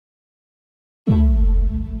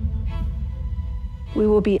We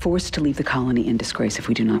will be forced to leave the colony in disgrace if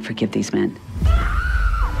we do not forgive these men.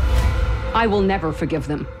 I will never forgive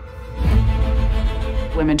them.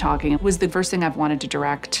 Women Talking was the first thing I've wanted to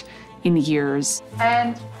direct in years.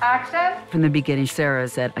 And action. From the beginning, Sarah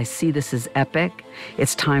said, I see this as epic.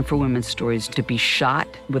 It's time for women's stories to be shot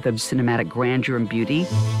with a cinematic grandeur and beauty.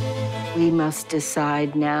 We must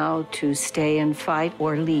decide now to stay and fight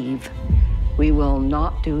or leave. We will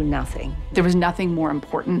not do nothing. There was nothing more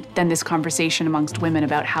important than this conversation amongst women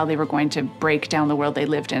about how they were going to break down the world they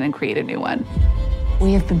lived in and create a new one.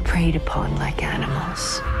 We have been preyed upon like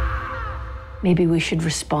animals. Maybe we should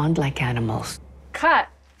respond like animals. Cut.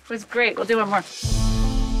 It was great. We'll do one more.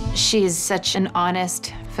 She's such an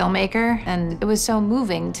honest filmmaker, and it was so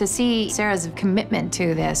moving to see Sarah's commitment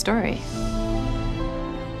to their story.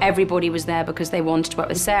 Everybody was there because they wanted to work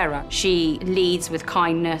with Sarah. She leads with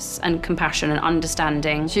kindness and compassion and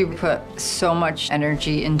understanding. She put so much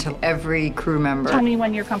energy into every crew member. Tell me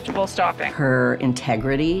when you're comfortable stopping. Her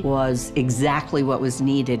integrity was exactly what was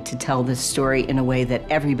needed to tell this story in a way that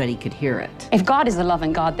everybody could hear it. If God is a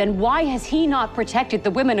loving God, then why has he not protected the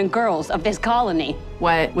women and girls of this colony?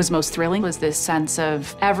 What was most thrilling was this sense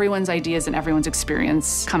of everyone's ideas and everyone's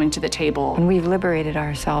experience coming to the table. When we've liberated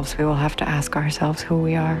ourselves, we will have to ask ourselves who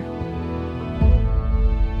we are.